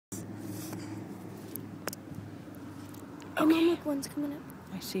Okay. Mom, look, one's coming up.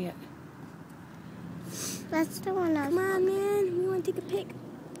 I see it. That's the one I was Come on, man. We want to take a pic.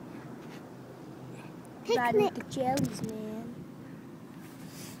 Riding with the jellies, man.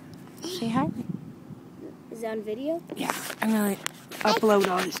 Say hi. Is that on video? Yeah, I'm gonna upload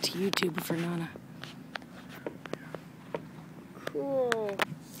all this to YouTube for Nana. Cool.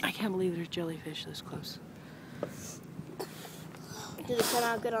 I can't believe there's jellyfish this close. Did it come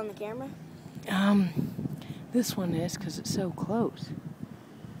out good on the camera? This one is because it's so close.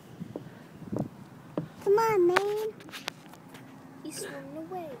 Come on, man. He's swimming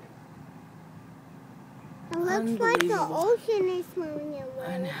away. It looks like the ocean is swimming away.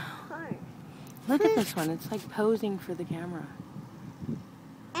 I know. Look at this one. It's like posing for the camera.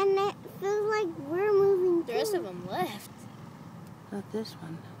 And it feels like we're moving The rest of them left. Not this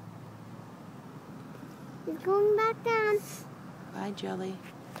one. He's going back down. Bye, Jelly.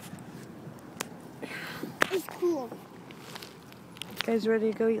 It's cool. You guys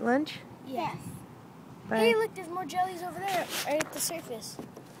ready to go eat lunch? Yes. Bye. Hey, look, there's more jellies over there, right at the surface.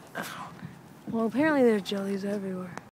 Oh. Well, apparently there's jellies everywhere.